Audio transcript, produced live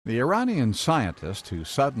The Iranian scientist who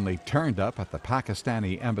suddenly turned up at the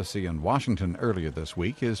Pakistani embassy in Washington earlier this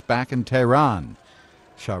week is back in Tehran.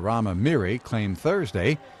 Shahram Amiri claimed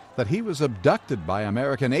Thursday that he was abducted by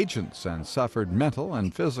American agents and suffered mental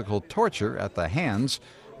and physical torture at the hands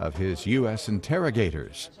of his U.S.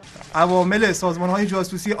 interrogators. Speaking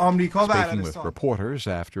with reporters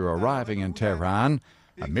after arriving in Tehran,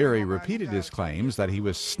 Amiri repeated his claims that he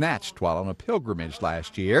was snatched while on a pilgrimage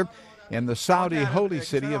last year in the Saudi holy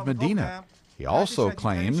city of Medina. He also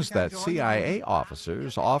claims that CIA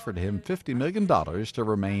officers offered him $50 million to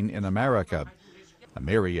remain in America.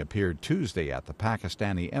 Amiri appeared Tuesday at the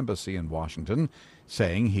Pakistani embassy in Washington,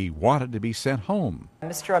 saying he wanted to be sent home.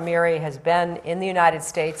 Mr. Amiri has been in the United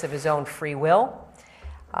States of his own free will,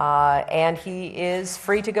 and he is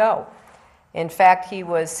free to go. In fact, he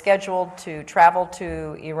was scheduled to travel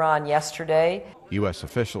to Iran yesterday. U.S.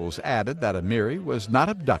 officials added that Amiri was not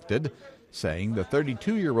abducted, saying the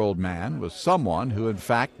 32-year-old man was someone who in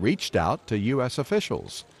fact reached out to U.S.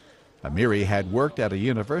 officials. Amiri had worked at a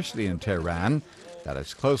university in Tehran that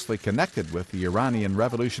is closely connected with the Iranian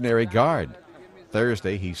Revolutionary Guard.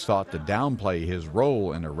 Thursday, he sought to downplay his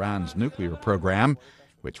role in Iran's nuclear program,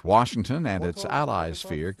 which Washington and its allies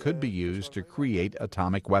fear could be used to create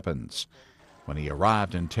atomic weapons. When he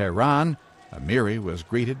arrived in Tehran, Amiri was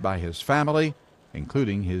greeted by his family,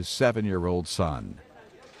 including his 7-year-old son.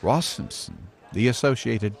 Ross Simpson, The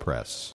Associated Press.